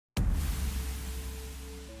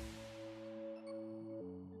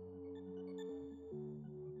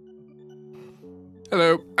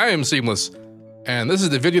Hello, I am Seamless, and this is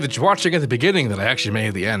the video that you're watching at the beginning that I actually made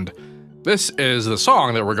at the end. This is the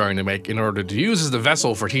song that we're going to make in order to use as the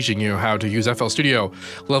vessel for teaching you how to use FL Studio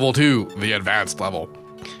Level 2, the advanced level.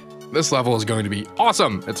 This level is going to be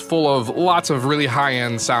awesome. It's full of lots of really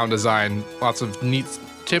high-end sound design, lots of neat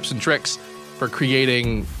tips and tricks for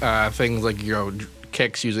creating things like,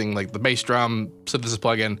 kicks using like the bass drum, Sytrus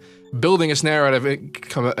plugin, building a snare out of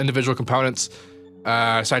individual components,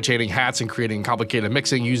 sidechaining hats and creating complicated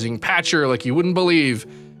mixing using Patcher like you wouldn't believe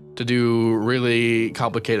to do really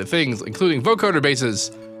complicated things, including vocoder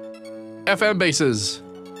basses, FM basses,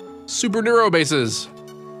 super neuro basses,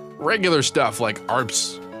 regular stuff like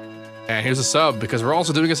ARPs. And here's a sub because we're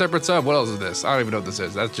also doing a separate sub. What else is this? I don't even know what this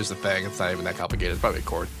is. That's just a thing. It's not even that complicated. It's probably a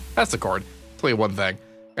chord. That's the chord. It's only one thing.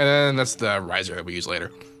 And then that's the riser that we use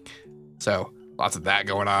later. So lots of that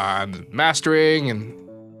going on, mastering and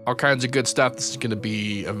all kinds of good stuff. This is going to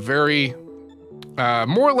be a very,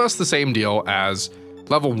 more or less the same deal as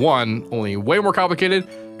level 1, only way more complicated,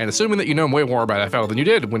 and assuming that you know way more about FL than you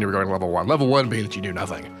did when you were going to level 1. Level 1 being that you knew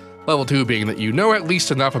nothing. Level 2 being that you know at least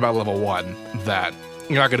enough about level 1 that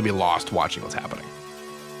you're not going to be lost watching what's happening.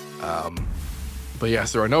 But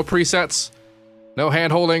yes, there are no presets, no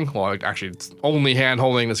hand-holding. Well, actually, it's only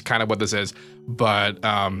hand-holding. That's kind of what this is. But,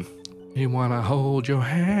 you want to hold your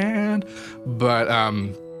hand. But,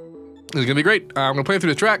 it's going to be great. I'm going to play through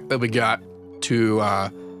the track that we got to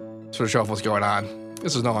sort of show off what's going on.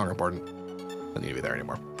 This is no longer important. Doesn't need to be there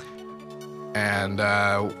anymore. And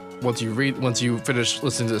once you finish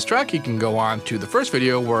listening to this track, you can go on to the first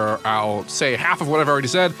video where I'll say half of what I've already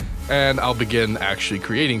said, and I'll begin actually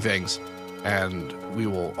creating things. And we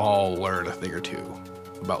will all learn a thing or two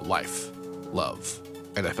about life, love,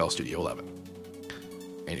 and FL Studio 11.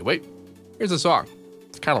 Anyway, here's the song.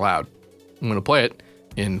 It's kind of loud. I'm going to play it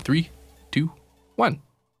in 3, 2, 1.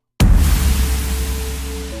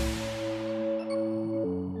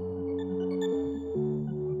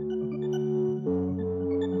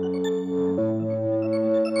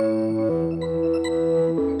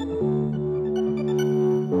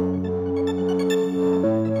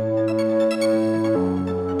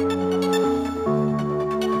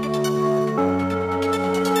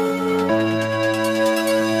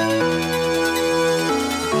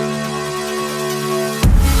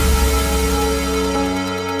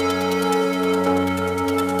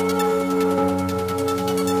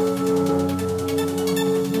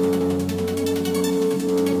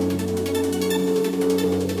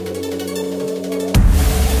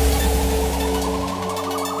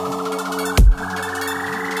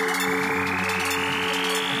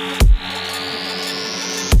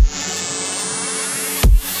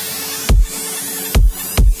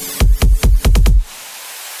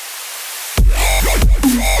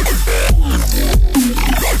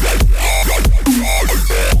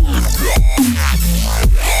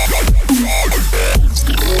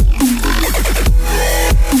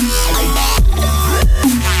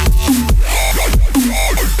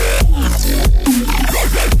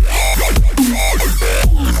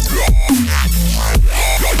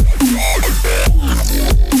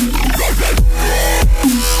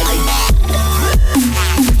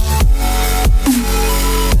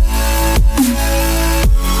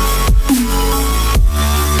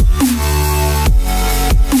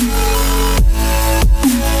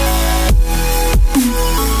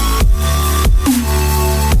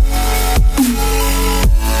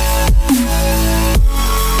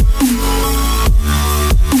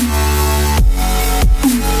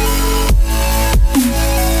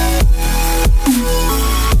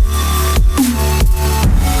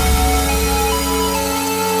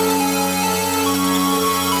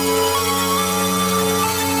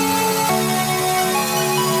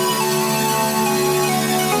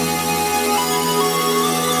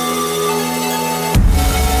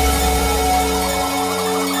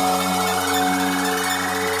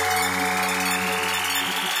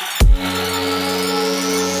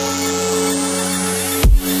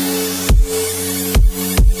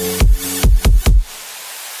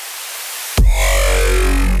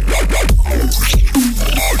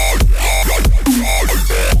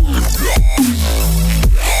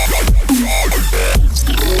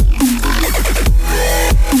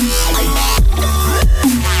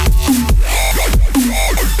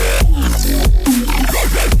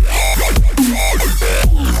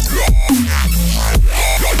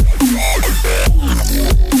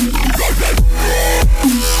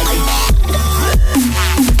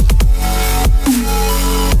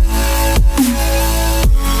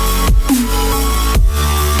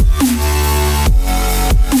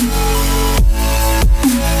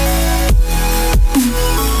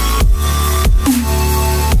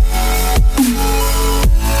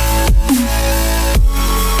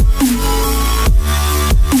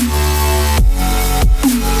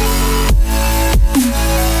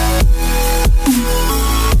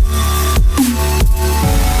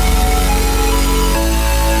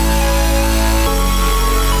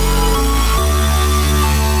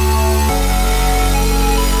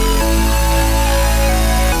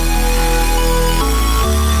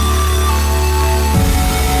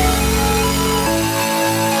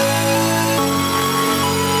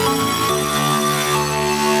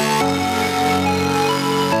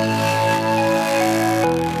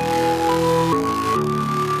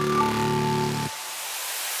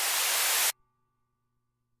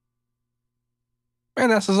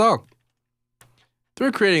 And that's the song.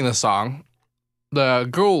 Through creating the song, the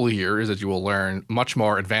goal here is that you will learn much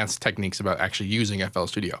more advanced techniques about actually using FL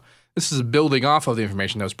Studio. This is building off of the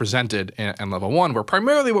information that was presented in level 1, where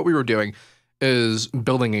primarily what we were doing is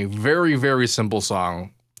building a very, very simple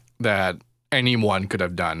song that anyone could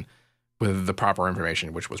have done with the proper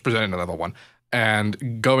information, which was presented in level 1.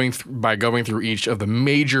 And by going through each of the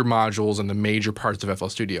major modules and the major parts of FL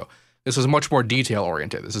Studio. This is much more detail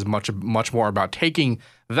oriented. This is much more about taking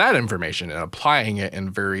that information and applying it in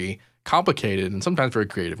very complicated and sometimes very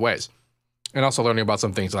creative ways. And also learning about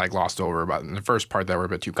some things that I glossed over about in the first part that were a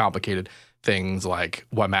bit too complicated. Things like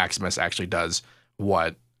what Maximus actually does,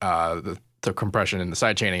 what the compression and the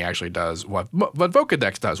sidechaining actually does, what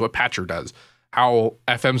Vocodex does, what Patcher does, how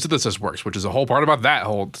FM synthesis works, which is a whole part about that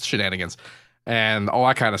whole shenanigans, and all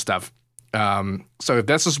that kind of stuff. So if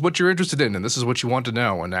this is what you're interested in and this is what you want to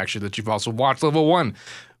know, and actually that you've also watched level 1,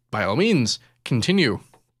 by all means, continue.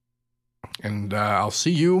 And I'll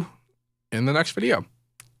see you in the next video. If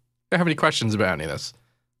you have any questions about any of this,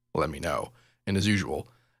 let me know. And as usual,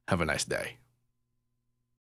 have a nice day.